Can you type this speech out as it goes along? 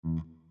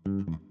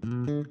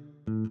Hi,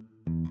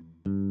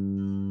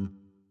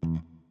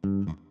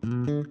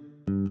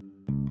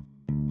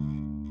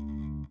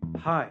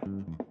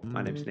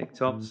 my name's Nick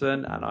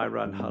Thompson and I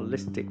run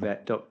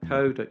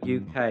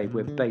holisticvet.co.uk.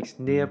 We're based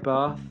near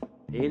Bath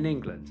in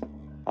England.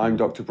 I'm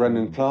Dr.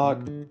 Brendan Clark.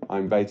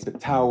 I'm based at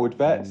Towerwood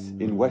Vets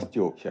in West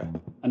Yorkshire.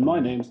 And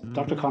my name's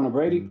Dr. Conor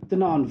Brady, the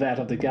non-vet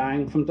of the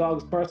gang from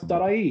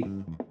dogsfirst.ie.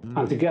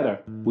 And together,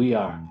 we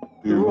are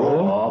The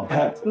Raw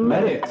Pet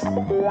Medics.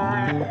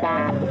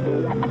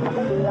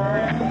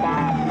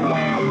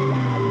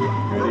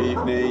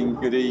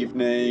 Good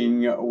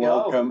evening.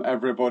 Welcome,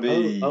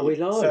 everybody. Oh, are we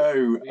live?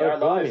 So, We are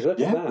live. Look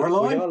at that. we're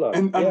live. We are live.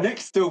 And Yeah.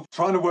 Nick's still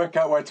trying to work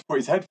out where to put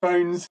his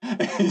headphones.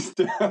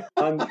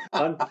 I'm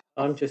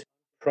just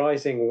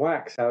prizing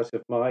wax out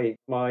of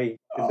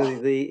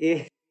the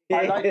ear.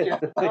 I like it.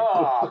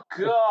 Oh,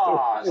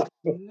 God.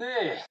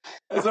 Nick.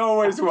 There's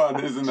always one,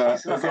 isn't there?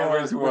 There's Okay,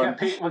 always one. We'll get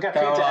Pete to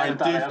Caroline, edit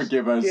that do out.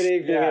 forgive us. Good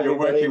evening, Yeah. You're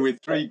everybody. working with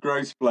three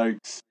gross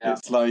blokes. Yeah.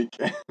 It's like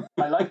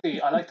I like the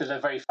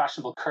very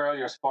fashionable curl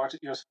you're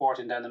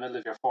sporting down the middle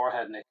of your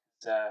forehead, Nick.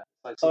 It's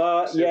like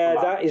Yeah, Superman.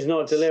 that is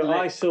not deliberate. Slick.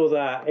 I saw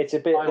that. It's a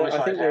bit. I wish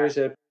I think I'd there had. was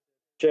a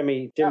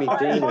Jimmy If Dean I or had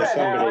hair,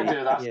 somebody. I'd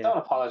do that. Yeah. Don't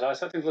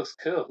apologise. I think it looks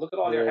cool. Look at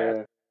all your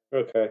hair.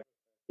 Okay.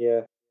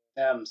 Yeah.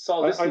 So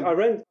listen.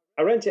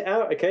 I rent it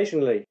out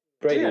occasionally,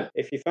 Brady, Do you?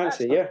 if you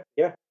fancy. Excellent.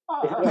 Yeah.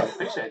 Oh, I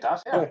appreciate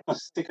that. Yeah,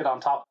 just stick it on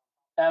top.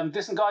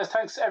 Listen, guys,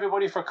 thanks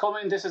everybody for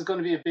coming. This is going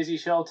to be a busy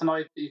show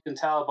tonight. You can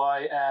tell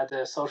by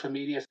the social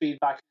media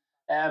feedback.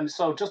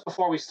 So just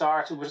before we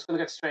start, we're just going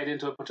to get straight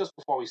into it. But just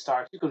before we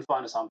start, you can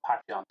find us on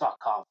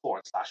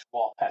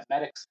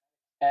patreon.com/rawpetmedics.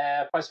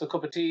 Price of a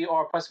cup of tea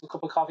or price of a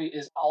cup of coffee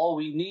is all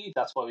we need.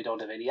 That's why we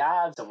don't have any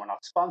ads and we're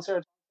not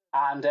sponsored.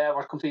 And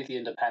we're completely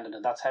independent,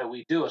 and that's how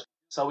we do it.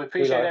 So we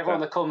appreciate everyone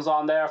that comes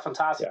on there.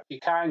 Fantastic. Yeah. If you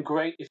can,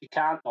 great. If you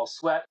can't, no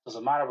sweat.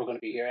 Doesn't matter. We're going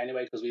to be here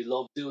anyway because we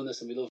love doing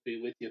this and we love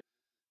being with you.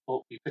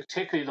 But we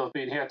particularly love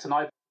being here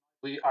tonight.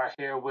 We are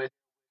here with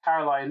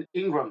Caroline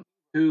Ingram,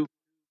 who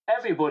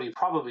everybody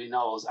probably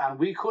knows, and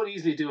we could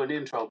easily do an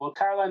intro. But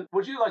Caroline,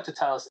 would you like to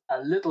tell us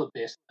a little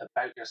bit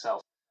about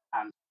yourself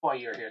and why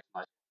you're here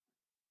tonight?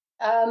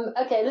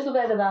 Okay, a little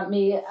bit about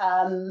me.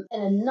 In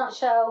a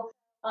nutshell,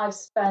 I've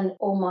spent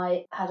all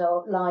my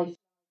adult life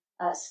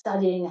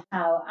studying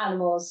how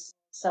animals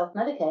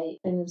self-medicate,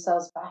 bring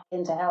themselves back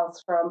into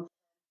health from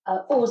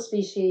all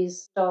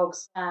species: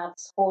 dogs,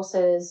 cats,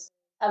 horses,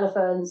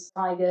 elephants,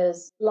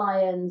 tigers,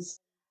 lions,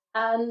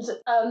 and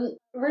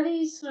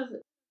really sort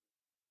of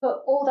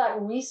put all that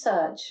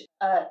research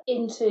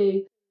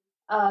into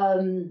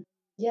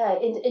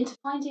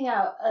finding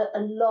out a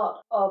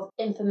lot of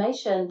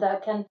information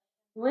that can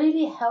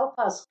really help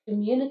us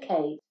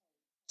communicate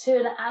to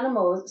an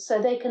animal so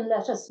they can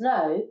let us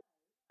know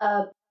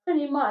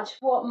pretty much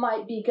what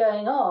might be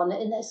going on.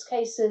 In those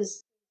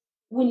cases,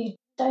 when you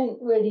don't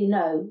really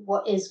know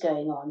what is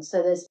going on,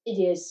 so there's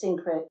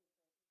idiosyncratic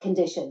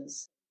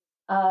conditions.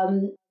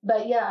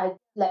 But yeah, I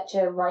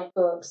lecture, write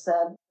books,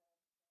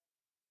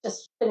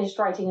 just finished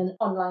writing an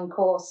online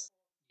course.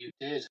 You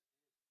did.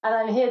 And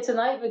I'm here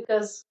tonight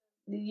because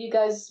you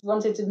guys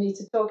wanted me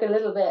to talk a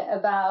little bit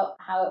about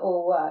how it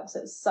all works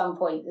at some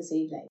point this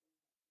evening.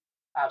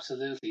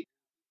 Absolutely.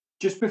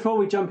 Just before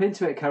we jump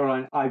into it,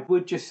 Caroline, I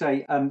would just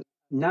say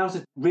now's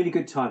a really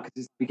good time because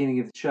it's the beginning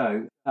of the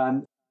show.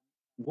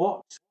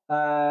 What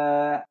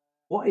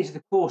is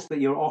the course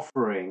that you're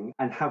offering,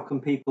 and how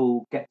can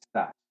people get to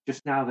that?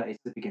 Just now that it's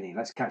the beginning,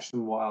 let's catch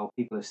them while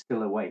people are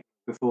still awake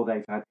before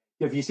they've had.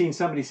 Have you seen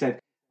somebody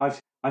said I've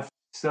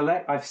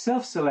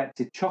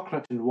self-selected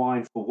chocolate and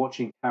wine for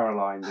watching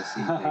Caroline this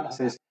evening?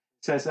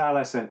 says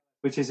Alison,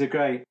 which is a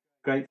great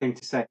thing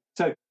to say.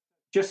 So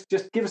just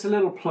give us a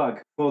little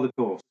plug for the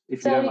course,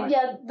 if you don't mind.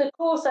 Yeah, the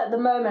course at the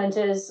moment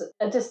is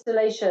a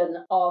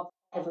distillation of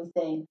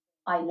everything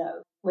I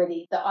know,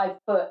 really, that I've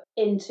put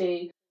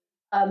into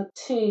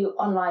 2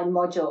 online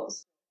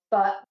modules.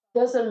 But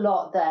there's a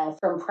lot there,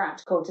 from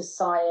practical to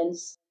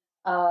science,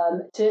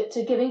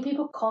 to giving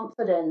people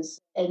confidence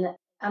in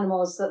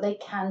animals that they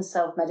can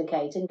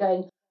self-medicate, and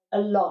going a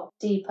lot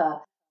deeper.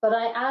 But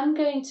I am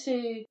going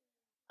to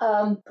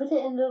put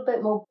it in a little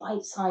bit more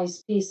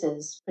bite-sized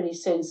pieces pretty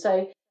soon.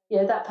 So,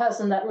 that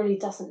person that really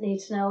doesn't need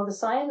to know all the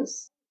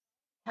science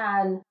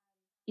can,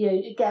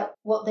 get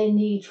what they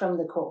need from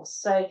the course.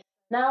 So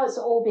now it's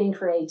all being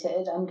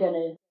created. I'm going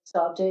to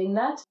start doing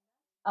that.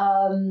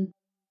 And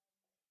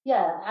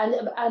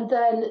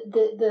then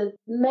the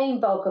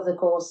main bulk of the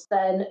course,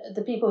 then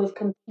the people who've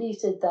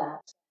completed that,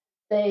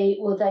 they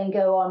will then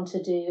go on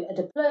to do a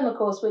diploma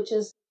course, which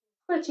is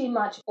pretty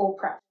much all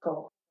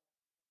practical,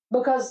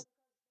 because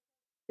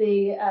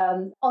the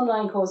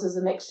online course is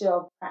a mixture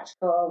of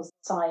practical,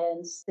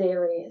 science,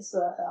 theory.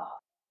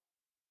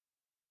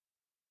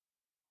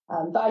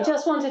 But I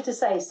just wanted to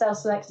say,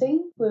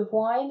 self-selecting with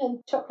wine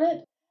and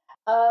chocolate.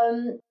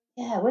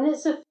 When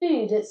it's a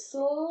food, it's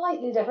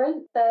slightly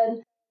different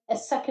than a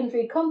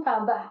secondary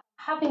compound. But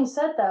having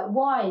said that,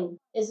 wine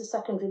is a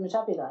secondary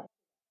metabolite.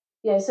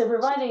 So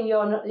providing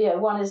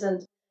one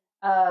isn't,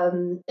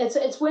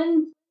 it's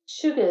when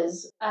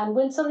sugars, and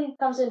when something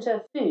comes into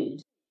a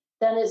food,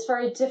 then it's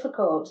very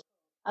difficult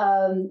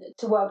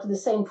to work with the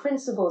same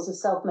principles of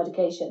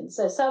self-medication.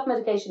 So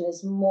self-medication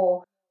is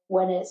more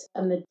when it's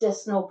a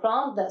medicinal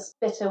plant that's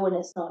bitter when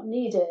it's not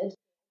needed,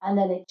 and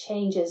then it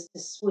changes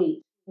to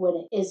sweet when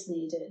it is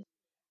needed.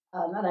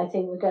 And I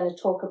think we're going to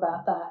talk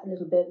about that a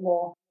little bit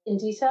more in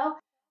detail.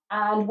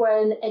 And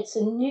when it's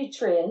a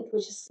nutrient,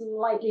 which is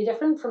slightly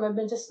different from a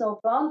medicinal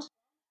plant,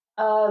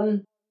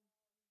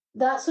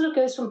 that sort of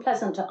goes from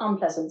pleasant to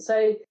unpleasant.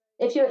 So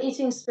if you're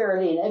eating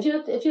spirulina,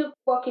 if you're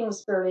working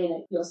with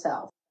spirulina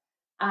yourself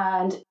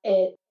and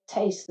it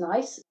tastes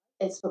nice,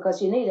 it's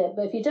because you need it.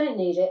 But if you don't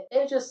need it,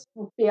 it'll just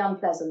be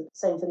unpleasant.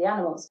 Same for the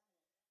animals.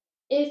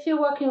 If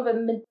you're working with a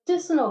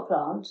medicinal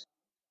plant,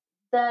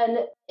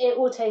 then it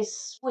will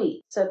taste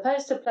sweet. So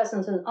opposed to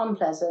pleasant and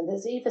unpleasant,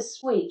 it's either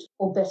sweet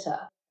or bitter.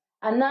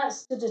 And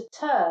that's to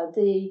deter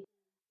the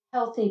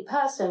healthy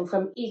person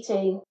from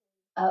eating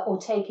or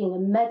taking a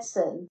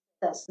medicine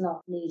that's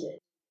not needed.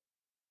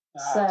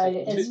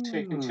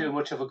 Taking too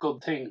much of a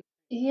good thing.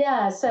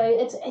 Yeah, so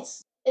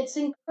it's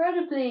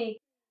incredibly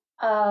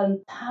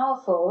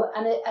powerful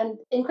and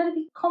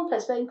incredibly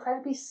complex, but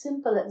incredibly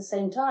simple at the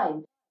same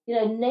time. You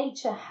know,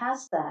 nature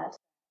has that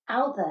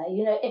out there.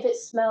 You know, if it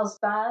smells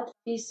bad,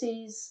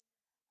 feces,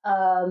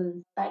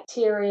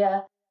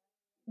 bacteria,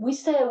 we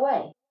stay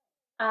away.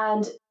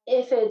 And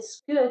if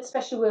it's good,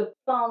 especially with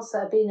plants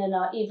that have been in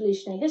our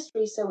evolutionary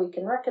history, so we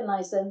can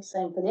recognize them,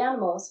 same for the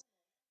animals,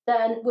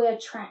 then we're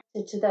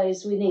attracted to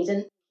those we need.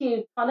 And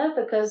you, Connor,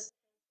 because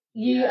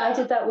I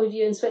did that with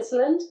you in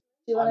Switzerland.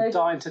 I'm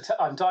dying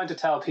to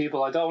tell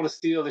people. I don't want to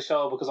steal the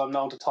show because I'm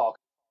known to talk,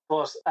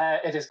 but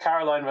it is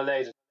Caroline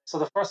related. So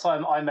the first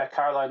time I met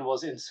Caroline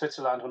was in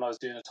Switzerland when I was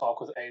doing a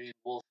talk with Aileen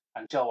Wolf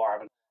and Joe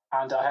Arvin.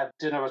 And I had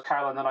dinner with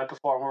Caroline the night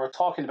before, and we were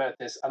talking about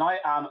this. And I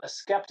am a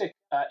skeptic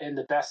in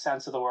the best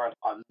sense of the word.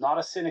 I'm not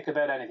a cynic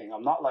about anything.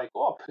 I'm not like,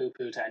 oh,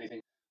 poo-poo to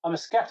anything. I'm a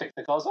skeptic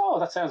that goes, oh,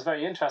 that sounds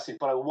very interesting,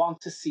 but I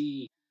want to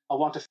see, I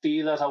want to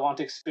feel it, I want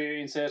to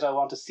experience it, I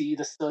want to see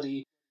the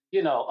study.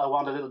 You know, I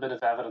want a little bit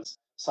of evidence.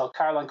 So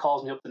Caroline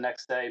calls me up the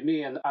next day,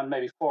 me and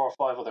maybe 4 or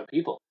 5 other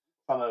people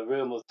from a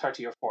room of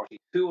 30 or 40.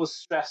 Who was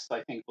stressed,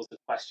 I think, was the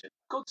question.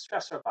 Good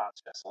stress or bad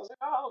stress? I was like,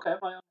 oh, okay,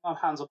 my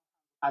hands up.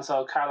 And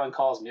so Caroline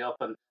calls me up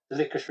and the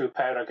licorice root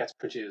powder gets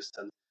produced.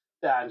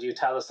 And you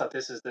tell us that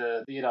this is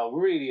the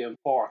really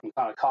important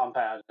kind of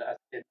compound,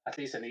 at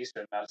least in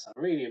Eastern medicine,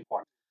 really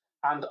important.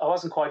 And I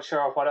wasn't quite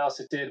sure what else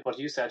it did, but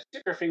you said,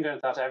 dip your finger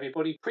into that,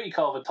 everybody,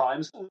 pre-COVID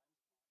times,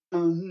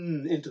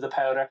 into the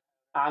powder.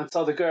 And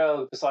so the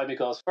girl beside me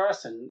goes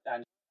first, and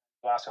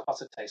you ask her,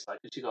 what's it taste like?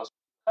 And she goes,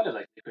 kind of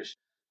like licorice.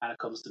 And it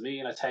comes to me,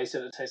 and I taste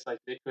it, it tastes like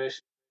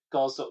licorice.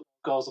 Goes up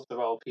the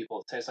row of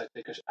people, it tastes like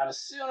licorice. And as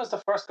soon as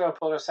the first girl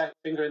put her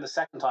finger in the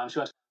second time, she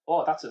went,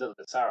 oh, that's a little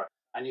bit sour.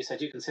 And you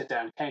said, you can sit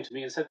down, came to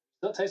me and said,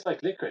 does it taste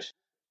like licorice?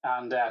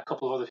 And a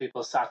couple of other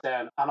people sat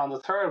down. And on my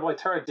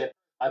third dip,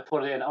 I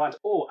put it in. I went,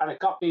 oh, and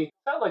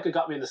felt like it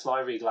got me in the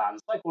salivary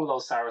glands, like one of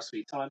those sour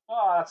sweets. And I went,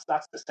 oh,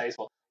 that's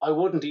distasteful. I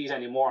wouldn't eat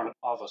any more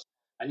of it.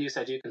 And you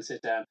said you can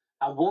sit down.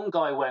 And one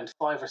guy went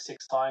 5 or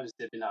 6 times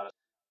dipping at it.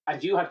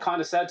 And you had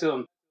kind of said to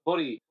him,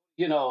 buddy,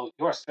 you're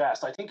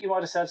stressed. I think you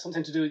might have said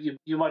something to do,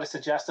 you might have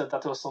suggested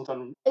that there was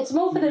something. It's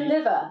more for the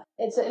liver.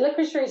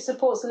 Licorice root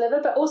supports the liver,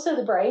 but also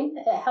the brain.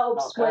 It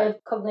helps with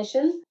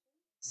cognition.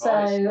 So,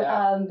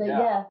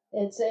 right,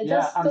 it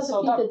does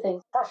a few good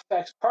things.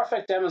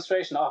 Perfect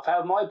demonstration of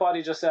how my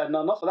body just said,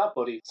 no, enough of that,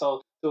 buddy.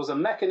 So there was a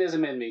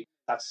mechanism in me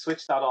that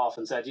switched that off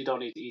and said, you don't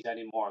need to eat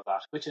any more of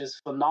that, which is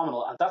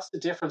phenomenal. And that's the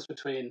difference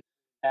between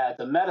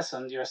the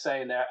medicine you're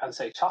saying there and,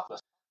 say,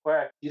 chocolate,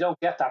 where you don't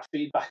get that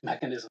feedback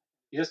mechanism.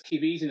 You just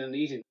keep eating and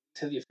eating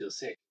until you feel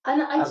sick.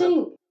 And I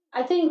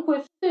think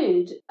with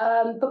food,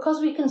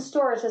 because we can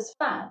store it as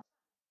fat,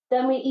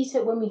 then we eat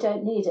it when we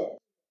don't need it.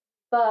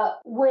 But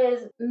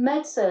with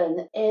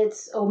medicine,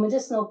 or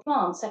medicinal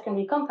plants,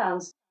 secondary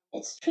compounds,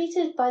 it's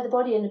treated by the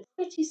body in a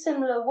pretty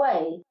similar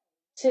way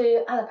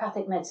to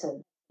allopathic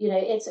medicine.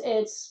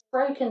 It's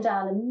broken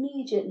down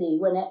immediately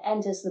when it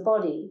enters the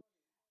body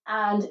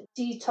and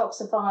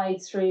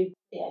detoxified through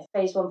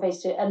phase 1,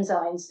 phase 2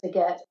 enzymes to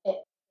get it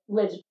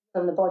rid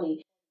from the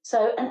body.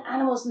 So an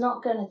animal's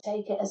not going to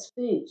take it as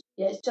food.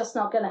 It's just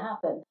not going to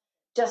happen.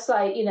 Just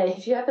like,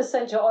 if you have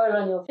essential oil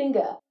on your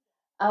finger,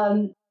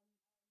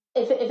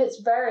 if it's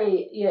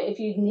very, if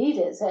you need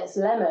it, say it's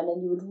lemon,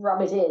 and you would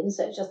rub it in,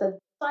 so it's just a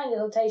tiny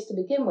little taste to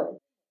begin with,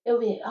 it'll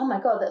be, oh my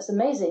God, that's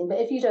amazing. But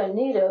if you don't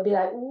need it, it'll be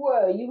like,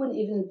 whoa, you wouldn't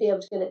even be able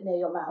to get it near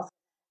your mouth.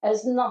 It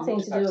has nothing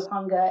to do with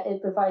hunger.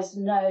 It provides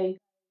no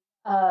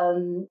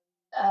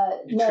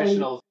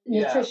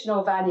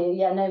nutritional value,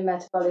 no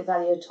metabolic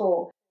value at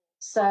all.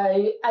 So,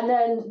 and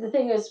then the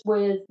thing is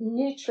with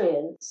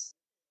nutrients,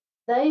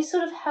 they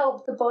sort of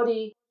help the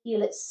body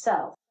heal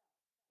itself,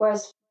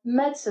 whereas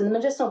medicine, the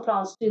medicinal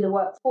plants do the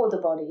work for the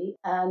body,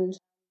 and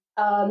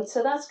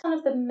so that's kind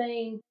of the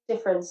main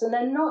difference. And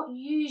they're not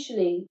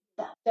usually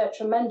that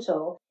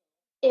detrimental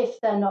if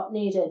they're not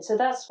needed. So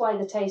that's why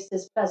the taste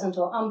is pleasant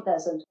or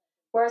unpleasant.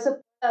 Whereas a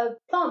a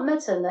plant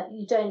medicine that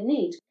you don't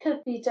need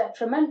could be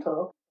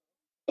detrimental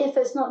if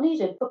it's not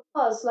needed,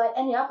 because, like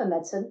any other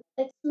medicine,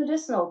 it's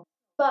medicinal.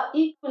 But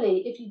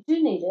equally, if you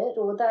do need it,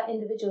 or that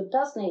individual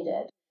does need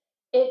it,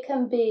 it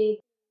can be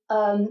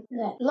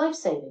life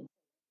saving,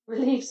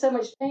 relieve so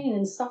much pain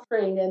and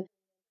suffering.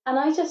 And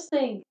I just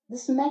think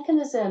this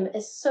mechanism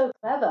is so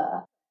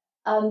clever,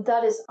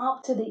 that it's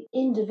up to the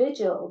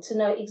individual to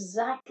know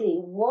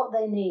exactly what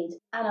they need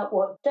and at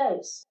what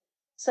dose.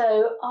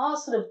 So, our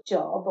sort of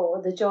job,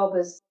 or the job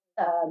as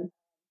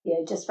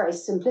just very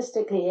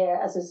simplistically here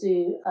as a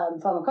zoo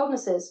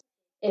pharmacognosist,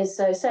 is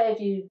so say if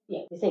you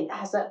think,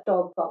 has that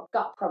dog got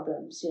gut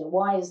problems?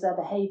 Why is their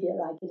behaviour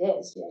like it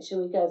is? Should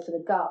we go for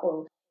the gut,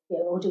 or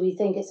do we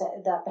think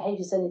that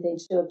behaviour is anything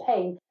to do with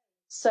pain?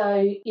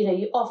 So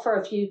you offer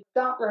a few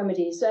gut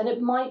remedies, and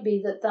it might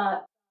be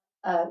that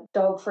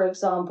dog, for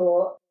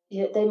example,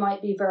 they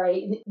might be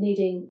very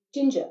needing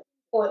ginger,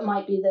 or it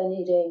might be they're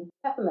needing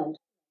peppermint,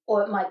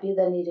 or it might be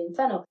they're needing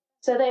fennel.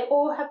 So they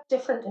all have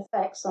different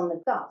effects on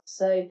the gut.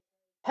 So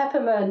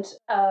peppermint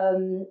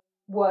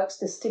works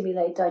to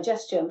stimulate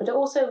digestion, but it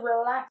also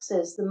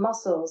relaxes the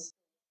muscles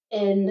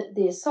in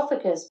the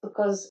esophagus,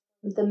 because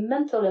the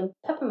menthol in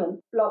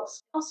peppermint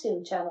blocks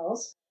calcium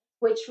channels,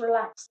 which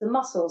relax the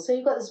muscles. So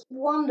you've got this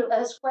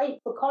that's great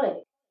for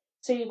colic.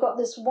 So you've got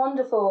this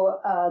wonderful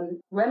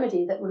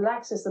remedy that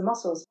relaxes the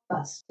muscles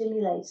but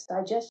stimulates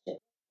digestion.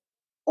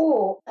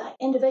 Or that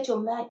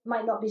individual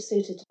might not be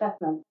suited to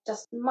peppermint,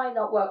 just might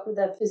not work with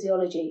their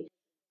physiology.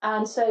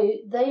 And so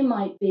they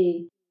might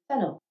be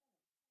fennel.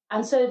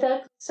 And so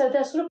they're sort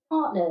of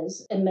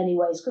partners in many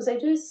ways, because they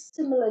do a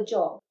similar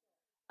job.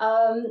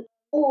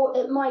 Or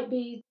it might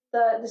be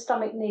the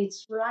stomach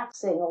needs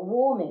relaxing or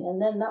warming,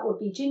 and then that would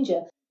be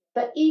ginger.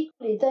 But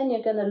equally, then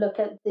you're going to look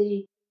at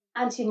the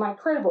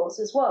antimicrobials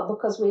as well,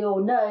 because we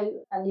all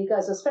know, and you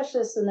guys are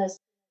specialists in this,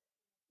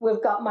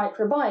 with gut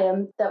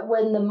microbiome, that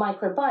when the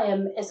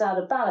microbiome is out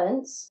of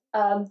balance,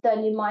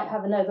 then you might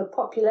have an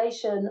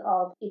overpopulation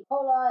of E.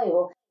 coli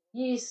or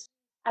yeast.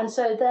 And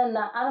so then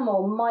that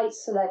animal might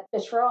select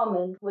bitter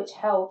almond, which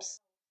helps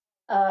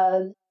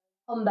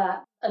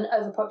combat an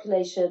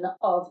overpopulation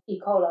of E.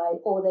 coli,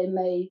 or they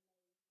may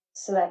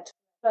select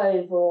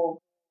clove or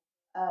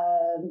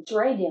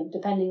geranium,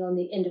 depending on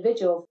the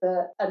individual,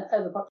 for an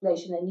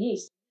overpopulation in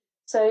yeast.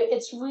 So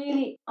it's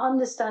really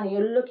understanding,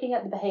 you're looking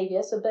at the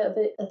behavior, so a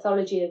bit of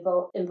ethology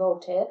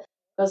involved here,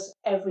 because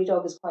every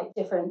dog is quite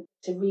different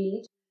to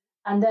read.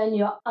 And then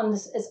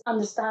it's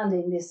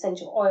understanding the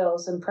essential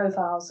oils and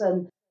profiles,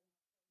 and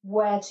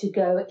where to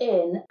go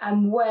in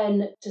and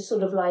when to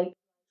sort of like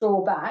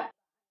draw back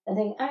and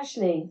think,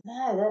 actually,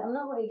 no, I'm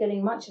not really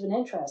getting much of an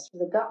interest for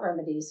the gut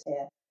remedies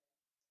here.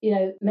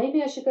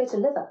 Maybe I should go to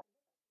liver.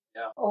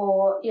 Yeah.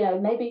 Or,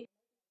 maybe,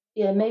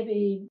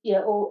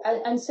 or,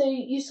 and so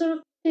you sort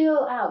of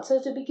feel out.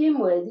 So to begin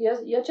with,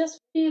 you're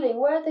just feeling,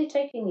 where are they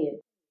taking you?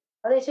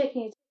 Are they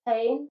taking you to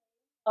pain?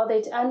 Are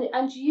they,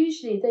 and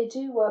usually they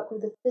do work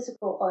with the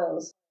physical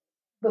oils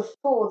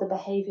before the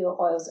behavioral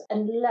oils,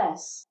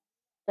 unless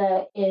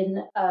they're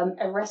in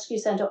a rescue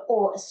center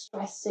or a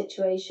stress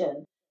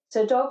situation.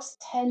 So dogs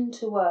tend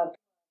to work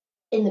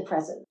in the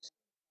present.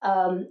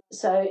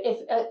 So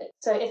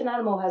if an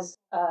animal has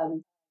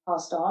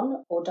passed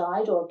on or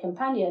died, or a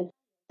companion,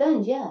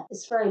 then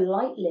it's very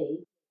likely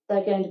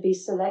they're going to be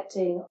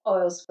selecting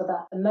oils for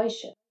that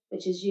emotion,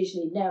 which is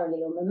usually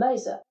neroli or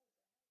mimosa.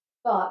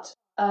 But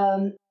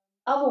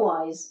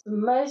otherwise,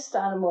 most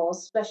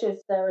animals, especially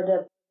if they're in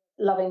a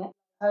loving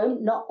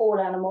home, not all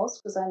animals,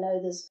 because I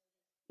know there's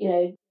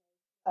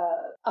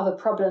other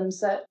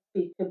problems that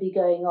could be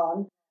going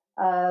on,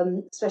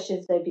 especially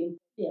if they've been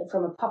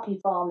from a puppy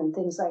farm and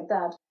things like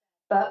that.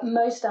 But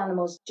most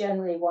animals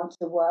generally want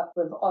to work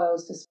with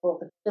oils to support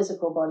the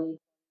physical body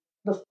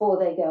before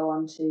they go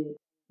on to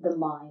the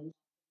mind.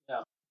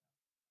 Yeah,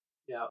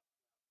 yeah.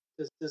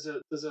 There's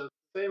a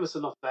famous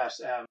enough vet,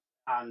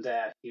 and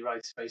he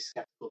writes very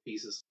skeptical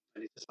pieces,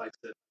 and he just likes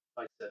to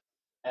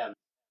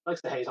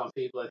likes to hate on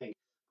people, I think.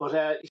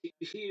 But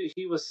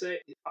he was saying,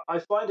 I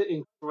find it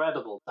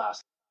incredible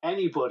that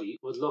anybody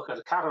would look at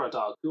a cat or a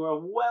dog who are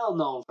well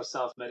known for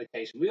self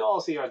medication. We all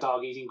see our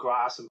dog eating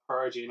grass and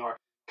purging, or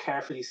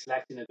carefully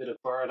selecting a bit of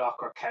burdock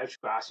or couch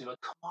grass. You're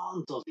like, come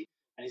on, Dudley,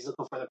 and he's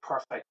looking for the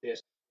perfect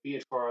bit, be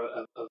it for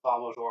a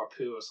vomit or a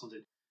poo or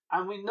something.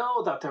 And we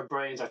know that their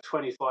brains are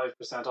 25%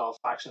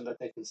 olfaction, that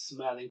they can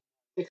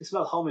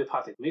smell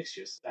homeopathic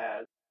mixtures.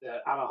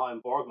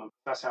 Anaheim Borgman,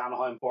 Professor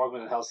Anaheim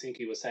Borgman in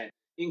Helsinki, was saying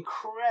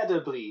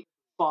incredibly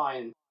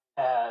fine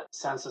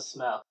sense of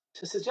smell.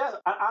 To suggest,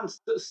 and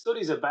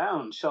studies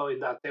abound showing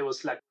that they will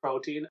select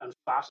protein and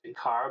fat and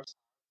carbs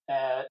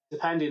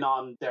depending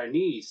on their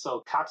needs.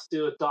 So cats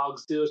do it,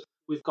 dogs do it.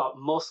 We've got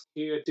musk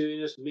here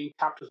doing it.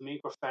 Captive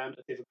mink were found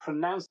that they have a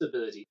pronounced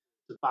ability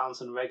to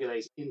balance and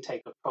regulate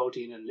intake of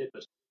protein and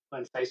lipid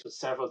when faced with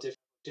several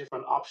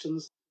different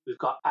options. We've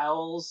got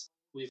owls.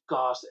 We've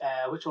got,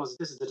 which ones?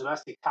 This is the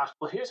domestic cat.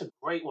 But here's a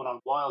great one on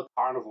wild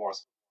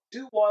carnivores.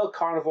 Do wild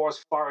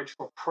carnivores forage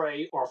for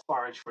prey or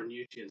forage for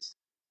nutrients?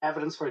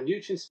 Evidence for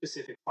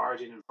nutrient-specific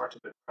foraging in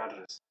vertebrate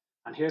predators.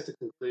 And here's the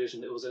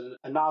conclusion. It was an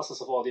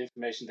analysis of all the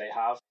information they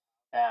have.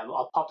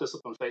 I'll pop this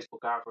up on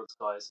Facebook afterwards,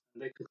 guys.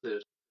 And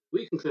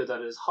we conclude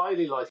that it is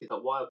highly likely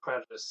that wild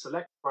predators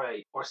select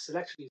prey or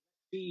selectively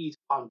feed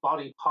on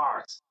body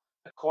parts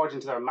according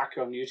to their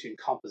macronutrient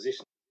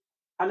composition.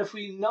 And if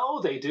we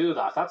know they do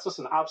that, that's just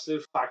an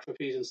absolute fact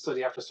repeating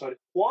study after study.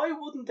 Why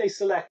wouldn't they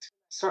select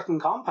certain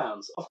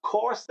compounds? Of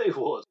course they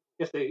would.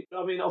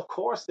 Of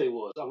course they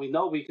would. And we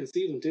know we can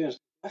see them doing it.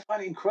 I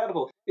find it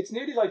incredible. It's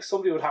nearly like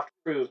somebody would have to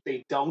prove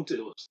they don't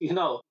do it.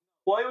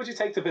 Why would you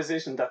take the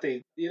position that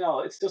they,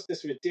 it's just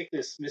this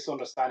ridiculous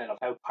misunderstanding of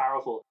how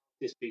powerful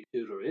this big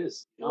hooter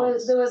is.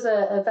 There was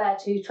a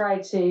vet who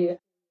tried to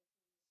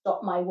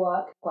stop my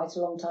work quite a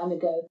long time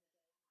ago.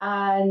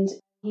 And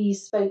he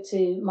spoke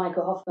to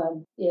Michael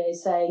Hoffman,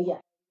 saying, yeah,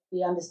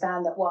 we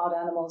understand that wild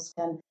animals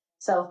can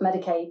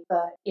self-medicate,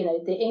 but,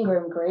 the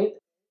Ingram group,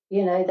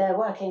 they're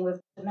working with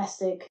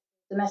domestic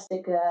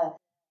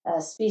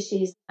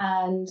species.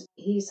 And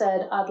he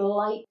said, I'd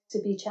like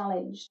to be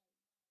challenged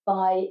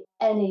by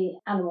any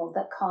animal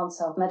that can't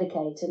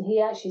self-medicate. And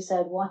he actually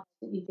said, why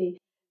don't you be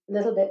a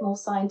little bit more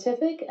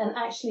scientific and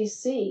actually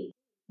see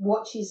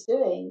what she's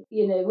doing?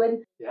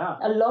 When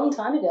a long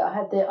time ago, I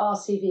had the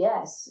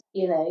RCVS,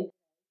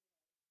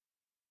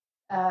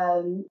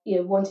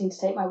 wanting to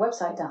take my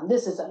website down.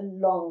 This is a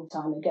long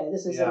time ago.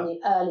 This is in the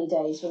early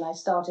days when I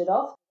started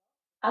off.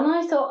 And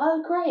I thought,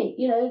 oh, great,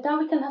 now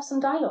we can have some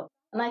dialogue.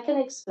 And I can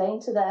explain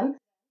to them,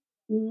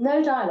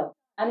 no dialogue.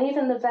 And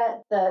even the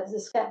vet, the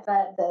scat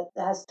vet that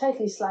has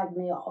totally slagged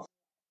me off,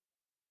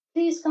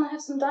 please can I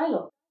have some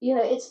dialogue?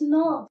 It's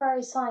not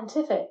very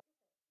scientific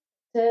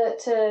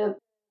to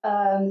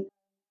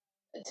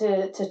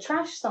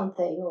trash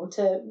something or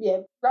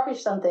to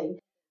rubbish something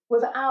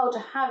without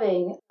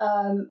having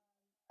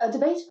a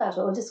debate about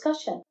it or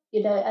discussion,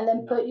 and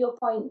then put your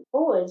point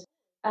forward.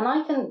 And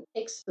I can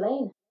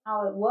explain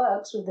how it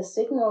works with the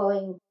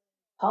signaling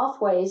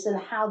pathways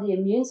and how the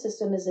immune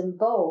system is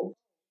involved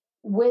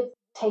with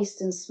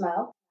taste and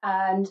smell.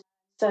 And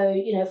so,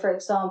 for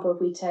example, if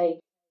we take,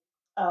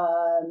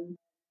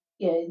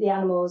 the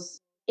animal's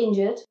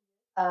injured,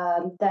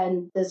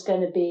 then there's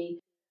going to be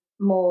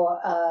more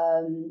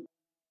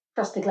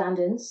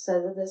prostaglandins,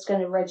 so that that's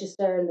going to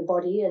register in the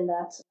body, and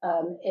that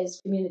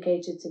is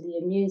communicated to the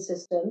immune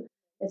system.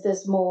 If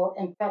there's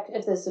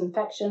if there's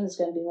infection, there's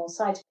going to be more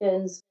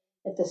cytokines.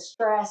 If there's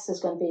stress, there's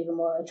going to be even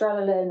more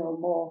adrenaline or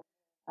more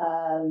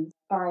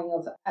firing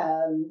of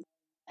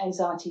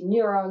anxiety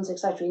neurons,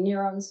 excitatory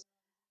neurons.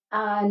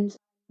 And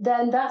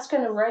then that's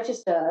going to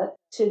register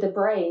to the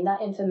brain.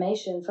 That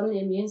information from the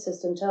immune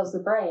system tells the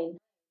brain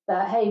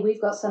that, hey,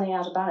 we've got something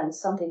out of balance,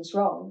 something's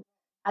wrong.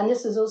 And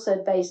this is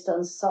also based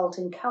on salt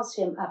and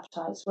calcium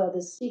appetites, where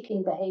there's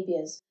seeking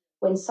behaviors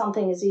when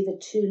something is either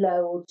too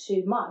low or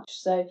too much.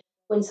 So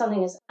when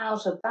something is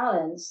out of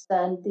balance,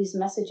 then these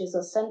messages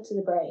are sent to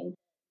the brain.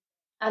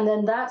 And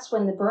then that's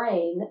when the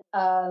brain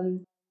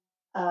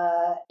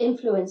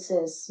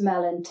influences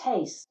smell and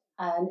taste.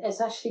 And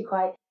it's actually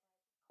quite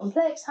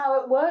complex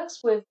how it works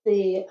with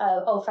the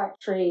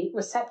olfactory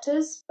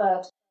receptors,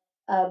 but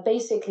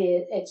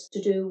basically it's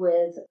to do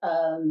with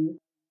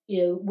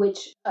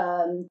which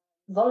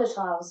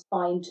volatiles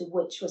bind to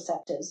which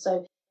receptors.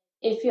 So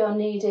if you're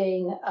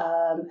needing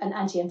an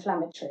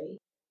anti-inflammatory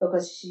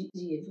because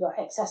you've got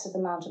excessive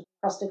amount of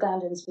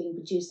prostaglandins being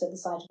produced at the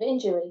site of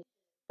injury,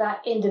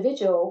 that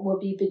individual will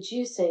be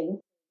producing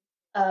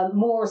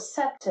more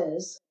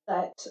receptors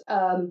that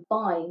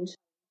bind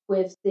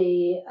with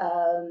the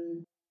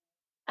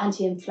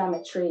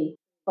anti-inflammatory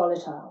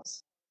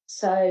volatiles.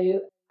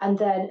 So, and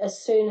then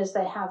as soon as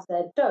they have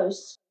their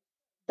dose,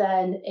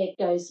 then it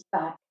goes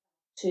back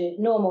to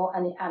normal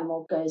and the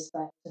animal goes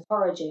back to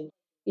foraging.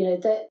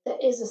 There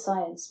is a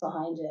science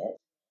behind it,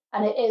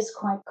 and it is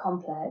quite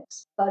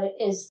complex, but it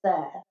is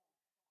there.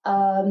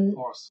 Of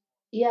course.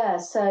 Yeah,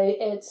 so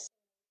it's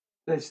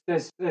there's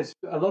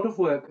a lot of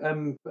work.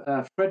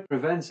 Fred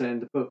Provenza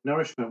in the book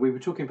Nourishment, we were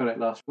talking about it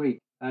last week,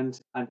 and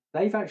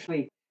they've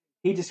actually,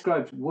 he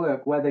describes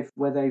work where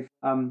they've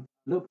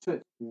looked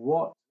at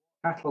what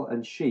cattle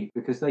and sheep,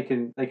 because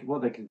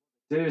what they can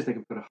do is they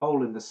can put a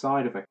hole in the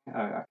side of a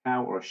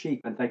cow or a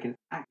sheep, and they can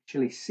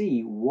actually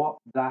see what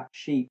that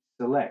sheep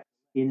selects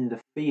in the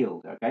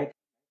field. Okay,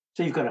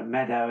 so you've got a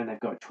meadow and they've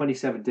got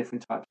 27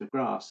 different types of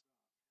grass,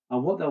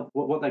 and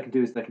what they can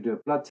do is they can do a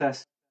blood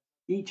test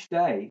each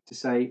day to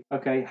say,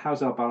 okay,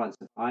 how's our balance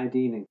of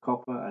iodine and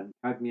copper and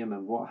cadmium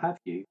and what have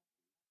you,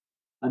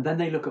 and then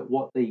they look at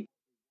what the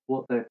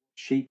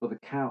sheep or the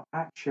cow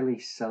actually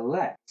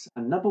selects.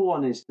 And number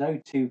one is no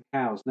two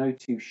cows, no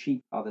two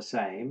sheep are the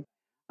same.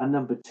 And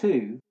number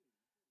two,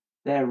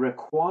 their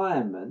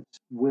requirements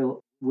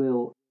will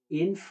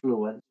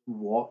influence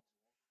what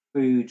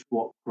foods,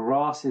 what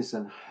grasses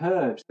and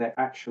herbs they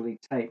actually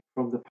take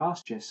from the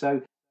pasture.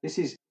 So this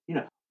is,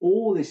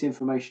 all this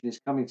information is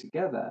coming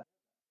together.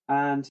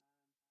 And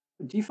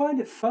do you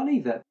find it funny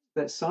that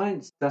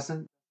science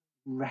doesn't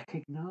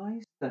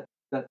recognize that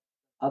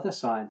other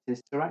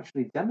scientists are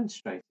actually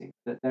demonstrating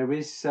that there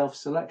is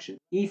self-selection,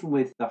 even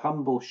with the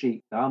humble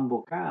sheep, the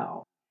humble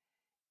cow?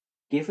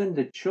 given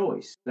the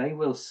choice, they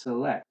will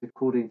select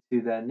according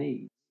to their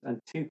needs. And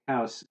two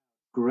cows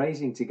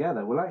grazing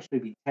together will actually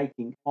be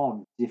taking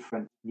on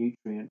different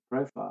nutrient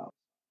profiles.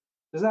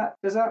 Does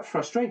that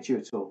frustrate you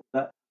at all?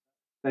 That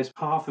there's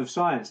half of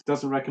science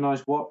doesn't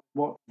recognise what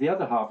the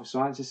other half of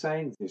science is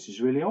saying. This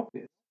is really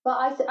obvious. But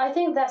I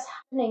think that's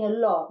happening a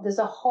lot. There's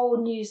a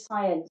whole new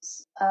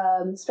science,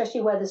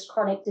 especially where there's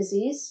chronic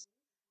disease.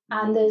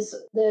 And there's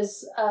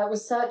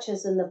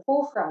researchers in the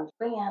forefront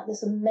bringing out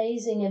this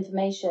amazing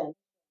information.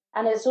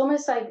 And it's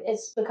almost like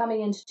it's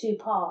becoming into two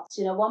parts.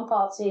 You know, one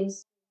part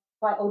seems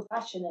quite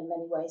old-fashioned in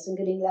many ways and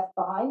getting left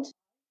behind.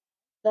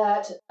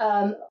 That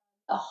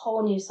a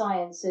whole new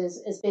science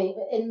is being,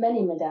 in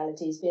many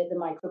modalities, be it the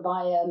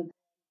microbiome,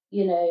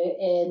 you know,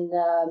 in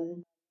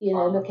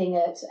looking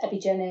at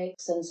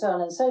epigenetics and so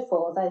on and so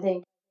forth. I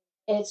think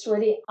it's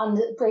really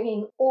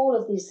bringing all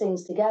of these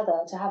things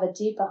together to have a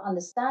deeper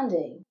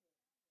understanding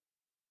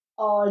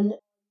on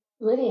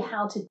really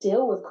how to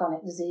deal with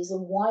chronic disease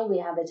and why we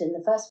have it in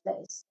the first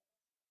place.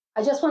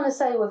 I just want to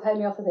say with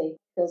homeopathy,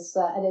 because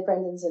I know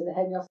Brendan's in the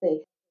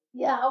homeopathy.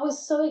 Yeah, I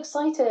was so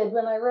excited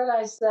when I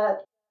realized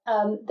that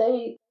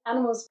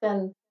animals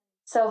can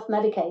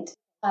self-medicate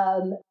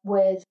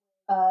with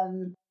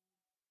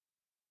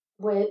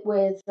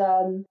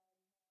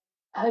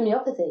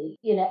homeopathy,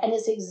 you know, and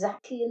it's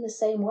exactly in the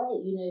same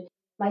way. You know,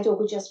 my dog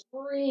would just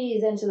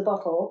breathe into the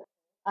bottle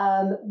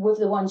with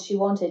the one she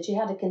wanted. She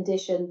had a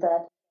condition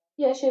that,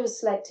 yeah, she was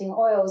selecting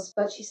oils,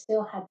 but she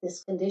still had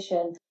this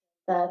condition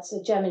that's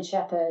a German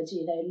Shepherd,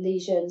 you know,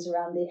 lesions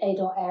around the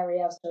anal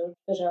area. So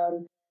put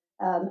her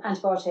on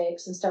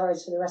antibiotics and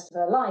steroids for the rest of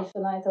her life.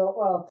 And I thought,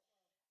 well,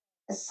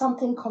 there's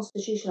something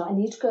constitutional. I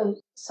need to go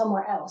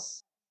somewhere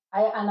else.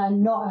 And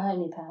I'm not a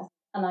homeopath.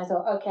 And I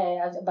thought, okay,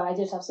 but I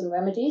did have some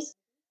remedies.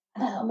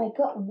 And I thought, oh my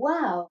God,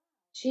 wow,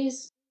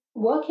 she's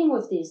working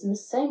with these in the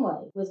same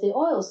way with the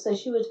oils. So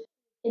she would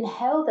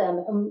inhale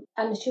them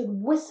and she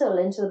would whistle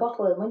into the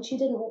bottle. And when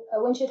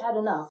she'd had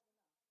enough,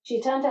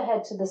 she turned her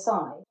head to the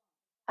side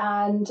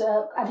and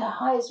her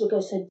eyes would go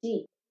so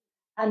deep.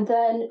 And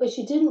then if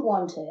she didn't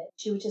want it,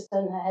 she would just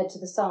turn her head to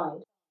the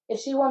side. If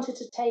she wanted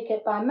to take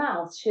it by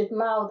mouth, she'd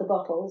mouth the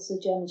bottle. It's a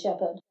German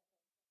Shepherd.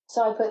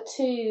 So I put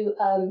two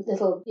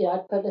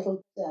I'd put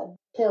little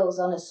pills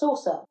on a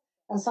saucer,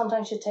 and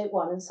sometimes she'd take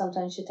one and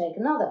sometimes she'd take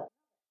another.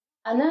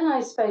 And then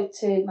I spoke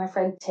to my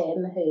friend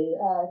Tim,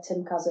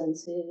 Tim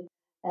Cousins, who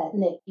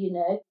Nick, you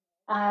know,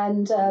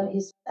 and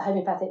he's a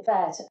homeopathic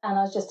vet. And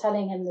I was just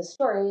telling him the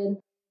story, and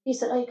he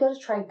said, "Oh, you've got to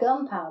try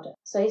gunpowder."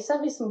 So he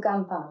sent me some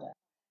gunpowder,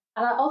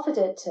 and I offered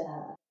it to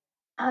her,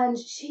 and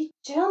she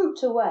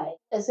jumped away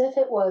as if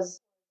it was,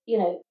 you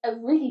know, a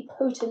really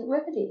potent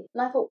remedy.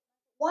 And I thought,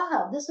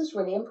 wow, this is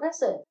really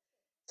impressive.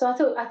 So I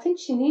thought, I think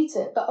she needs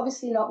it, but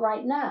obviously not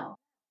right now.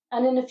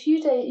 And in a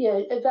few days, you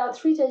know, about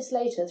 3 days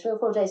later, 3 or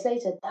 4 days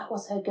later, that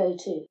was her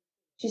go-to.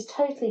 She's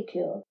totally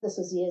cured. This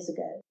was years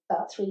ago,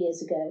 about 3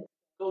 years ago.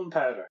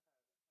 Gunpowder.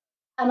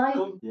 And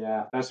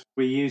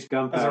we use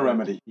gunpowder as a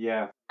remedy.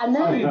 Yeah. And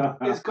then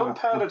is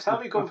gunpowder? Tell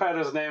me,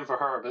 gunpowder's a name for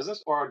herb, is it,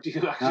 or do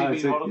you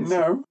actually mean what?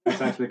 No,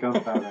 it's actually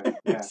gunpowder.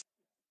 Yeah.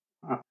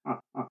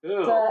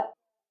 But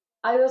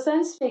I was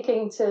then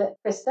speaking to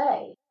Chris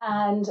Day,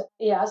 and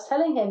I was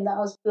telling him that I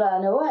was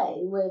blown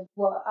away with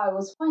what I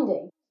was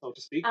finding, so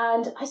to speak.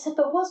 And I said,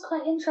 but what's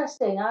quite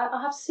interesting, I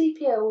have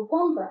sepia with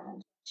one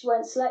brand, she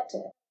won't select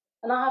it,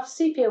 and I have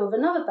sepia with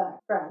another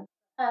brand,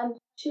 and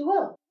she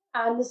will.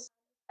 And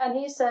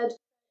he said,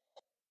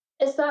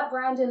 is that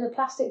brand in a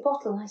plastic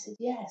bottle? And I said,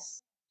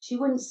 yes. She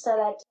wouldn't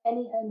select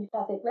any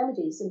homeopathic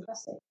remedies in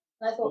plastic.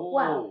 And I thought,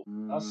 wow.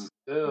 That's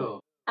cool.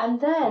 And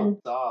then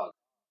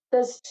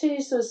there's two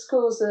sort of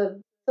schools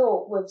of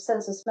thought with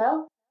sense of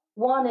smell.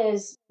 One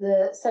is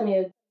the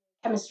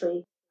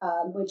semiochemistry,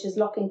 which is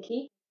lock and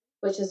key,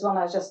 which is one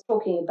I was just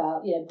talking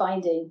about, you know,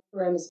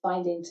 aromas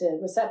binding to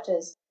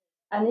receptors.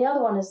 And the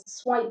other one is the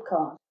swipe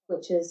card,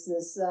 which is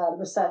this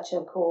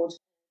researcher called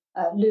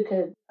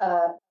Luca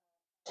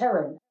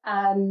Terran.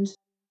 And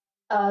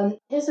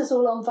his is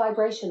all on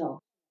vibrational.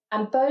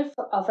 And both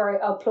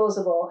are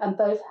plausible and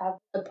both have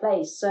a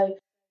place. So,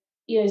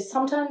 you know,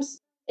 sometimes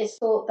it's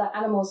thought that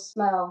animals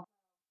smell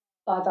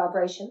by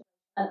vibration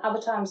and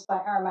other times by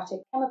aromatic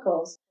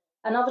chemicals.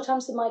 And other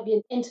times there might be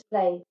an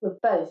interplay with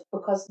both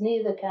because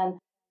neither can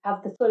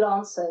have the full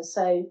answer.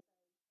 So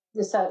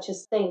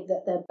researchers think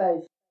that they're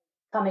both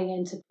coming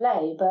into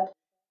play. But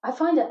I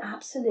find it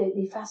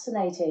absolutely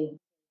fascinating.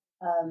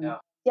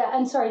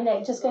 And sorry,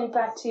 Nick, just going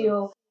back to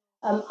your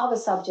other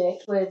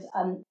subject with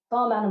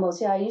farm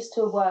animals. Yeah, I used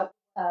to work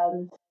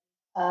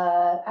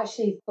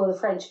actually for the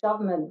French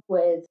government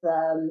with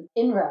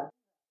INRA,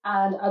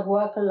 and I'd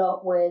work a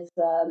lot with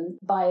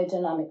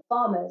biodynamic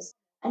farmers.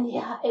 And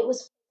yeah, it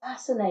was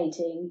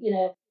fascinating. You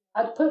know,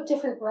 I'd put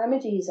different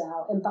remedies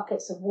out in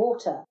buckets of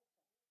water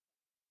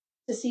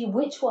to see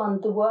which one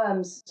the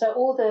worms, so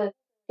all the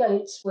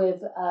goats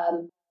with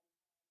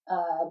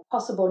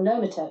possible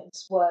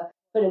nematodes were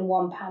put in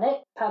one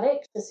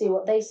paddock to see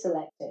what they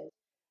selected.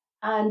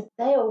 And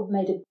they all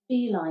made a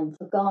beeline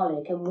for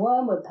garlic and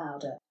wormwood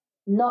powder.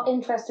 not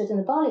interested in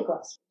the barley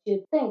grass,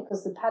 you'd think,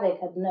 because the paddock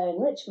had no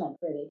enrichment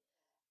really.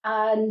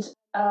 And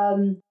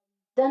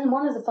then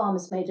one of the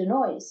farmers made a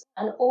noise,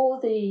 and all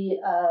the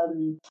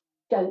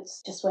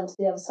goats just went to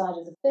the other side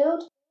of the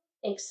field,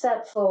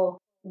 except for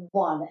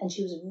one, and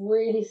she was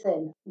really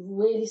thin,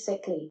 really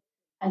sickly,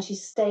 and she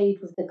stayed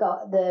with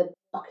the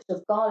bucket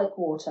of garlic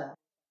water,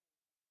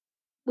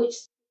 which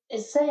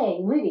is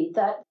saying really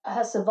that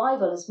her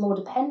survival is more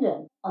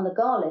dependent on the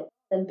garlic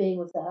than being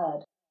with the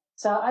herd.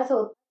 So I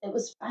thought it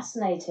was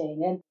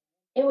fascinating, and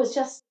it was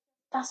just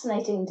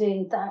fascinating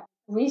doing that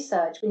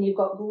research when you've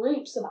got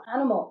groups of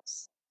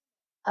animals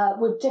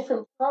with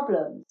different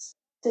problems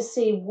to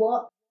see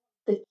what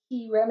the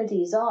key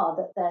remedies are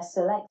that they're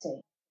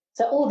selecting.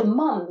 So all the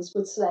mums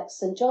would select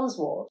St. John's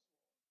wort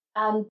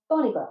and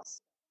barley grass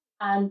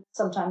and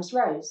sometimes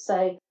rose.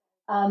 So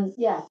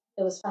yeah,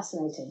 it was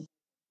fascinating.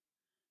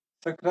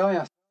 So could I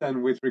ask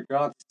then, with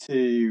regards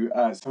to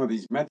some of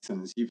these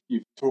medicines,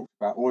 you've talked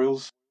about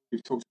oils,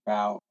 you've talked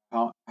about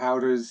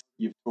powders,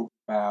 you've talked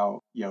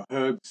about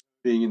herbs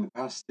being in the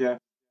pasture.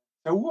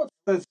 So what's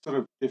the sort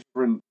of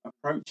different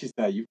approaches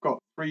there? You've got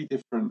three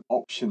different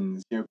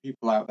options.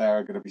 People out there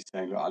are going to be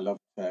saying, look, I love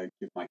to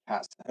give my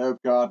cats a herb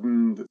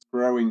garden that's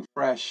growing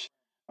fresh.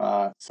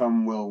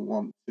 Some will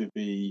want to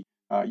be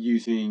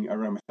using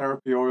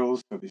aromatherapy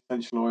oils, so the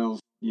essential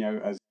oils,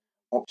 as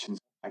options,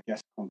 I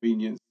guess,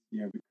 convenience,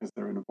 because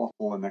they're in a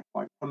bottle and they're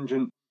quite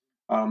pungent.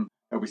 There'll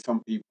be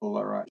some people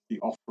that are actually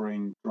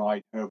offering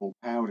dried herbal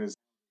powders.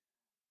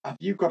 Have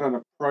you got an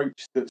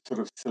approach that sort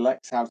of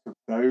selects out of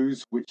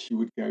those which you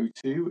would go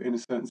to in a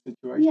certain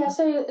situation? Yeah,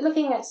 so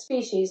looking at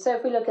species, so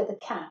if we look at the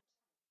cat,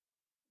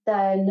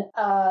 then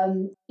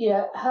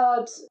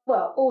herbs,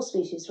 well, all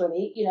species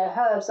really,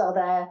 herbs are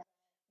there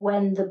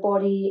when the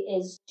body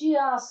is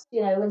just,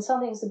 when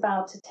something's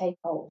about to take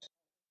hold.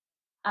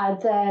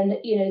 And then,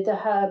 the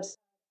herbs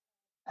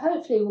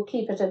hopefully will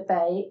keep it at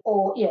bay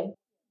or,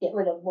 get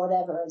rid of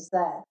whatever is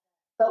there.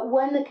 But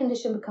when the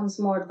condition becomes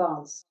more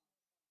advanced,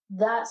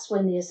 that's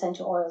when the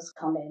essential oils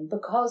come in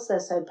because they're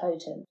so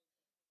potent.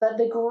 But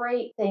the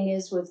great thing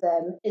is with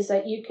them is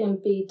that you can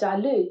be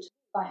dilute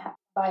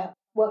by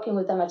working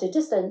with them at a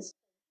distance,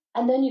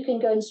 and then you can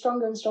go in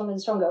stronger and stronger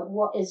and stronger.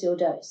 What is your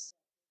dose?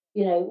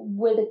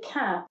 With a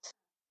cat,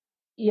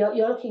 you're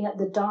looking at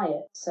the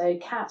diet. So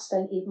cats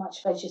don't eat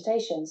much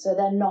vegetation, so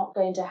they're not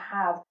going to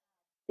have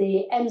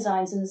the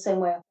enzymes in the same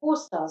way a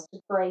horse does to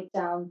break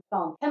down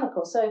plant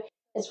chemicals. So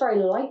it's very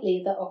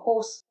likely that a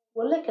horse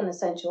will lick an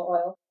essential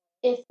oil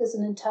if there's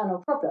an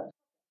internal problem.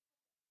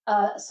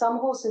 Some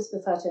horses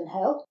prefer to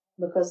inhale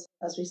because,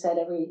 as we said,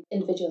 every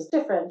individual is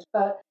different,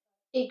 but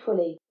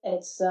equally,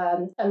 it's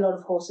a lot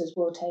of horses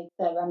will take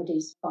their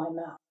remedies by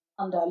mouth,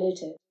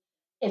 undiluted.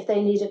 If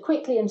they need it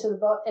quickly into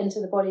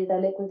the body,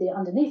 they'll lick with the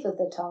underneath of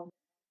the tongue.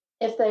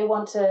 If they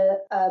want to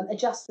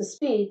adjust the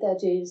speed, they'll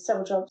do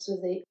several drops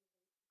with the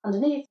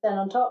underneath, then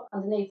on top,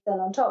 underneath, then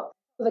on top.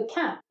 With a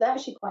cat, they're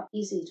actually quite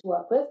easy to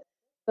work with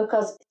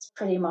because it's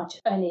pretty much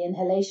only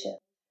inhalation.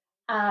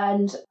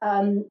 And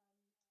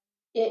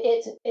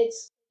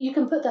it's you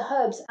can put the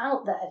herbs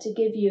out there to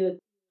give you a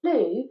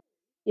clue,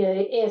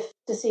 if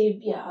to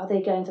see, are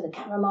they going for the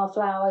chamomile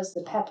flowers,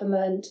 the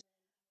peppermint,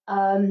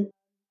 and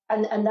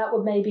that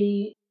would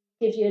maybe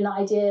give you an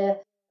idea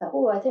that,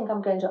 I think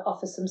I'm going to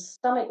offer some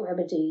stomach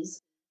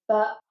remedies.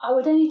 But I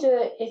would only do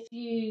it if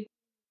you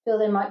feel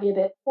they might be a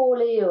bit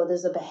poorly or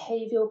there's a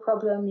behavioural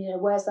problem.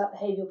 Where's that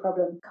behavioural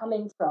problem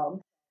coming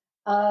from?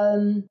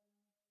 And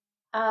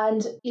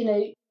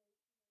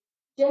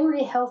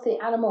generally healthy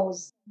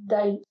animals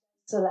don't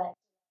select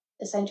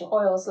essential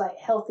oils like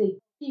healthy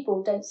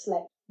people don't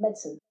select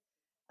medicine.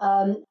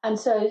 And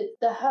so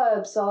the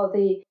herbs are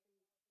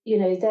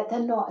they're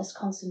not as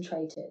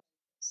concentrated.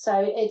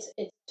 So it's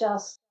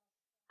just,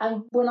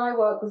 and when I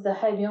work with the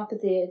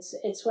homeopathy,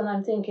 it's when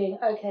I'm thinking,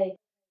 okay,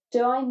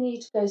 do I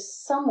need to go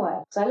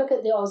somewhere? Because I look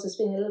at the oils as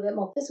being a little bit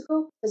more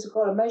physical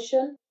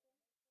emotion,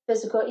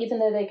 physical, even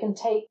though they can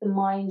take the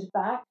mind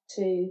back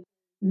to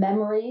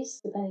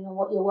memories, depending on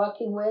what you're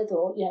working with,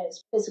 or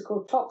it's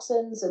physical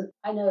toxins, and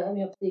I know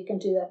homeopathy can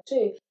do that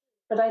too.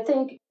 But I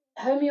think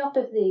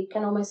homeopathy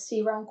can almost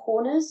see around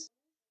corners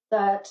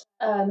that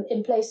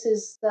in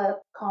places that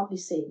can't be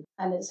seen,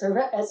 and it's a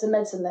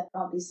medicine that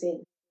can't be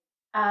seen.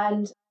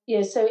 And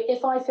so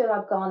if I feel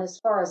I've gone as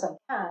far as I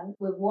can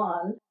with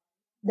one,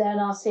 then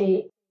I'll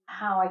see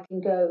how I can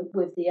go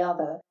with the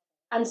other.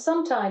 And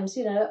sometimes,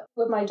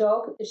 with my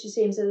dog, if she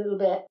seems a little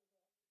bit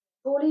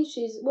poorly,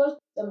 she's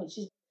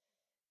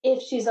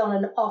if she's on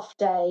an off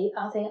day,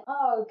 I think,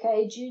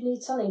 okay, do you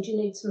need something? Do you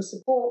need some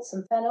support,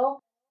 some fennel?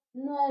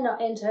 No,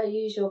 not into her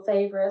usual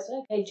favourites.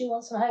 Okay, do you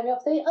want some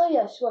homeopathy? Oh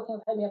yeah, she's working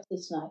with homeopathy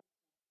tonight.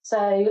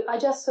 So I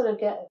just sort of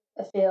get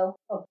a feel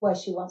of where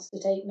she wants to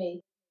take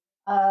me.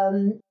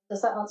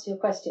 Does that answer your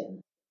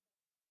question?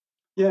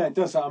 Yeah, it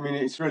does. I mean,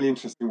 it's really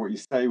interesting what you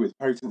say with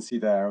potency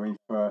there. I mean,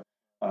 for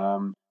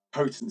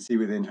potency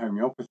within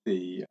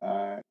homeopathy,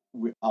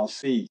 I'll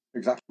see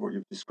exactly what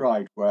you've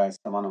described, where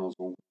some animals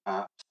will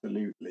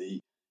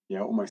absolutely,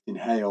 almost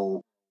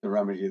inhale the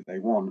remedy that they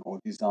want or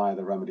desire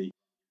the remedy.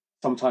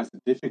 sometimes the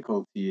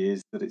difficulty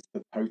is that it's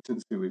the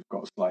potency we've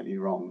got slightly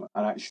wrong.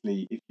 And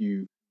actually, if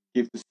you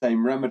give the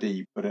same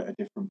remedy but at a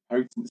different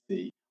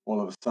potency,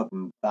 all of a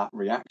sudden that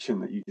reaction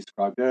that you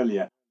described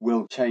earlier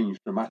will change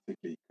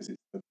dramatically because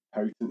it's the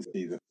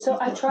potency that. So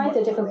I tried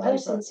the different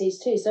potencies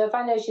too. So if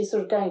I know she's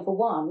sort of going for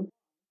one,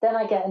 then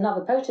I get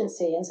another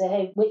potency and say,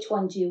 hey, which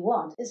one do you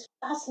want? It's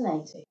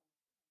fascinating.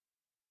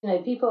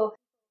 People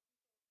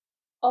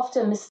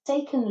often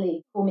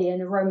mistakenly call me an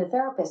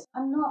aromatherapist.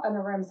 I'm not an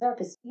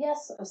aromatherapist.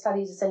 Yes, I've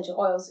studied essential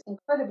oils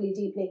incredibly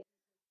deeply.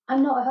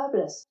 I'm not a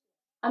herbalist.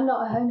 I'm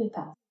not a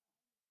homeopath.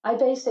 I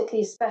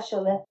basically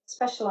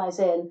specialize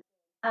in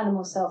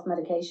animal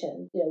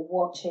self-medication,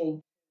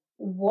 watching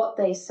what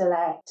they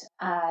select.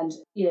 And,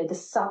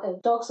 the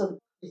dogs are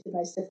the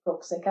most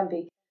difficult because they can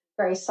be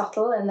very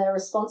subtle in their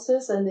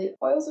responses, and the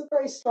oils are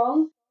very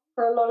strong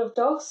for a lot of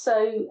dogs.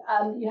 So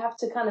you have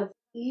to kind of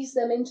ease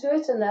them into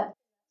it, and that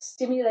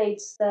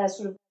stimulates their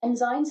sort of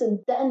enzymes, and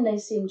then they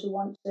seem to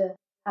want to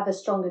have a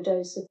stronger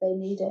dose if they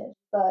need it.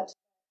 But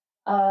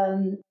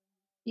for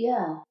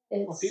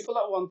people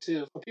that want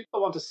to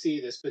see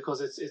this, because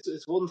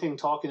it's one thing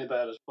talking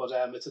about it, but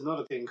it's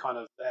another thing kind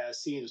of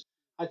seeing it.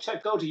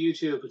 Go to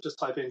YouTube and just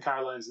type in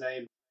Caroline's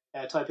name,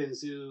 type in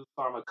Zoo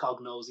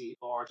Pharmacognosy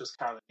or just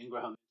Caroline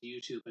Ingraham to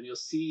YouTube, and you'll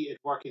see it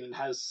working and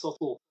how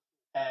subtle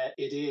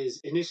it is.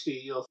 Initially,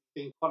 you'll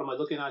think, "What am I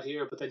looking at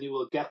here?" But then you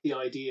will get the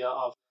idea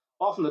of,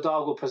 often the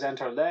dog will present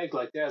her leg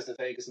like, "There's the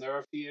vagus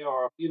nerve for you,"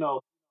 or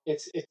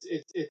it's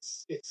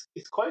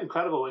quite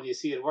incredible when you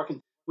see it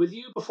working. Will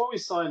you, before we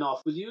sign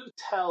off, will you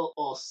tell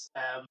us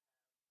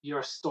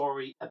your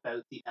story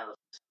about the elephant?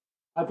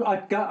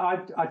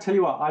 I tell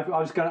you what,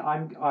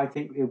 I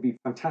think it would be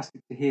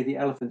fantastic to hear the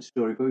elephant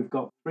story, but we've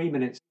got 3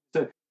 minutes.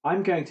 So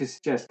I'm going to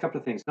suggest a couple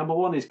of things. Number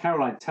one is,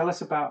 Caroline, tell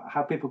us about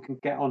how people can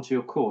get onto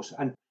your course.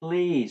 And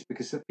please,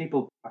 because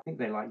people, I think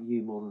they like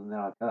you more than they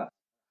like us,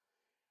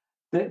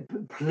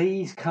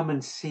 please come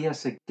and see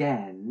us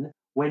again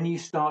when you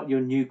start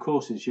your new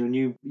courses, your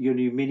new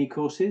mini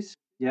courses,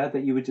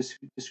 that you were just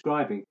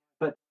describing.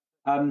 But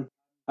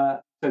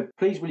so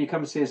please, will you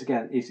come and see us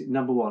again? Is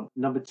number one.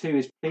 Number two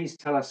is, please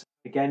tell us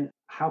again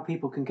how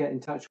people can get in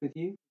touch with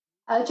you.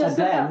 And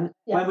then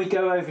when we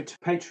go over to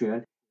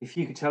Patreon, if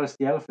you could tell us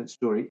the elephant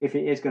story, if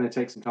it is going to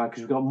take some time,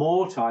 because we've got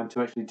more time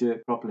to actually do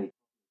it properly,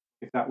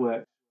 if that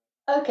works.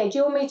 Okay, do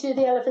you want me to do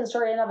the elephant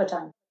story another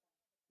time?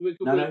 We're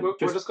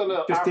just going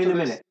to, just in a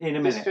minute.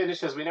 This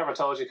finishes, we never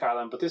told you,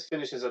 Caroline, but this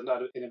finishes in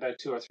about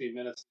 2 or 3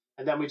 minutes,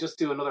 and then we just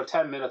do another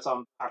 10 minutes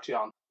on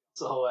Patreon.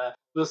 So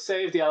we'll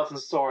save the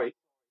elephant story.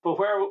 But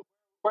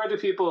where do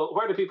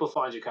people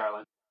find you,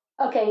 Caroline?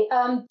 Okay,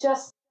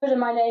 just put in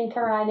my name,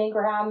 Caroline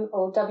Ingraham,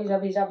 or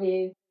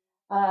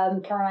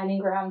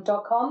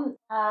www.carolineingraham.com,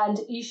 and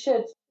you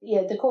should,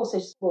 the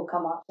courses will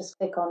come up. Just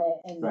click on it,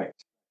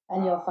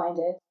 and you'll find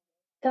it.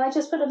 Can I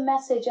just put a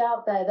message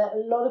out there that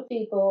a lot of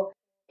people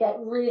get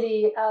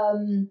really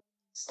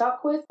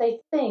stuck with? They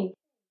think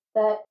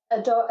that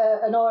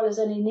an oil is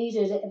only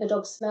needed if a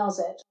dog smells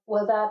it.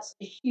 Well, that's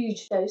a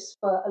huge dose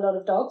for a lot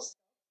of dogs.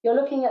 You're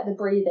looking at the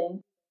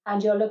breathing,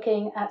 and you're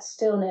looking at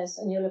stillness,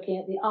 and you're looking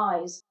at the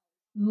eyes,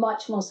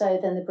 much more so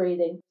than the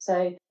breathing.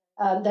 So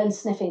than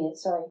sniffing it.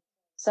 Sorry.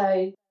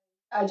 So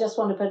I just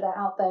want to put that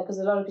out there, because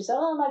a lot of people say,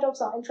 "Oh, my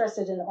dog's not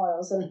interested in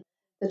oils," and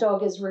the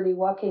dog is really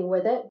working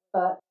with it,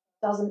 but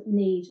doesn't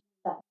need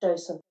that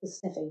dose of the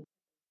sniffing.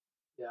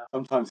 Yeah.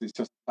 Sometimes it's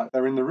just that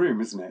they're in the room,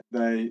 isn't it?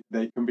 They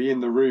can be in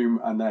the room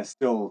and they're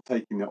still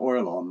taking the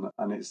oil on,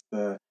 and it's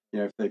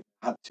if they've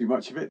had too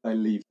much of it, they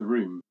leave the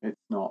room. It's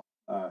not.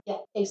 Yeah,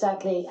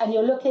 exactly. And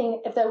you're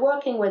looking, if they're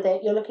working with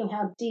it, you're looking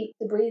how deep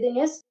the breathing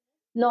is,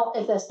 not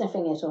if they're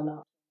sniffing it or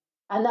not.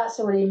 And that's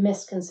a really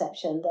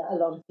misconception that a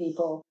lot of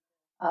people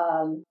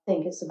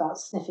think it's about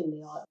sniffing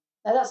the oil.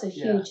 Now, that's a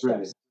huge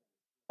dose.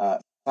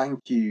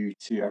 Thank you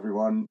to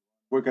everyone.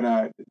 We're going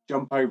to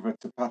jump over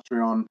to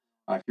Patreon.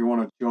 If you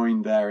want to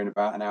join there in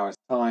about an hour's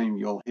time,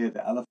 you'll hear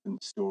the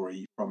elephant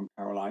story from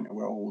Caroline, and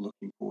we're all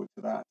looking forward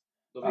to that.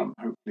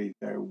 Hopefully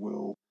there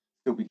will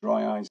still be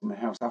dry eyes in the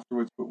house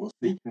afterwards, but we'll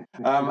see.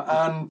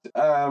 And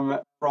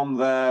from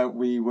there,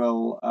 we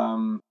will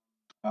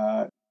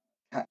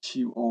catch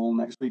you all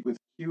next week with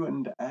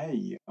Q&A,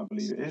 I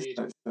believe it is.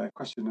 So it's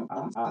question and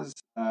answers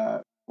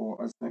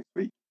for us next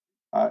week.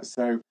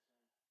 So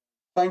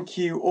thank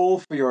you all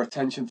for your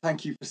attention.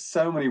 Thank you for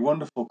so many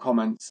wonderful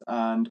comments,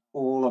 and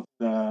all of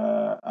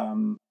the,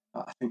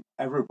 I think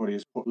everybody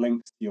has put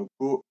links to your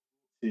book,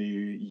 to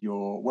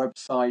your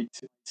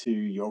website, to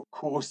your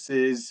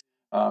courses.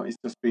 It's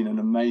just been an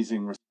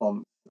amazing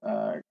response,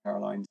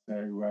 Caroline.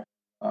 So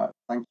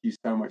thank you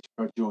so much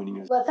for joining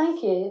us. Well,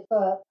 thank you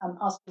for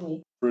asking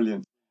me.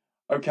 Brilliant.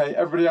 Okay,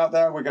 everybody out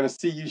there, we're going to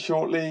see you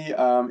shortly.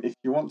 If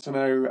you want to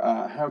know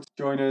how to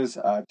join us,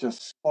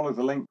 just follow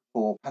the link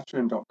for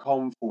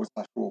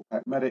patreon.com/Raw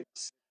Pet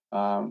Medics.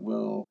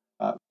 We'll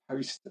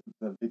post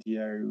the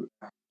video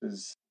after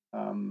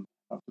a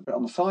bit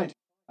on the side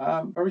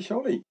very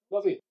shortly.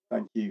 Lovely.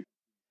 Thank you.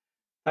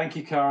 Thank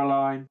you,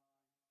 Caroline.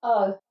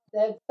 Oh,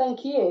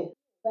 thank you.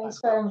 Thanks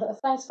for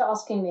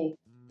asking me.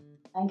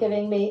 and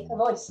giving me a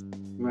voice.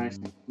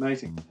 Amazing.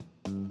 Amazing.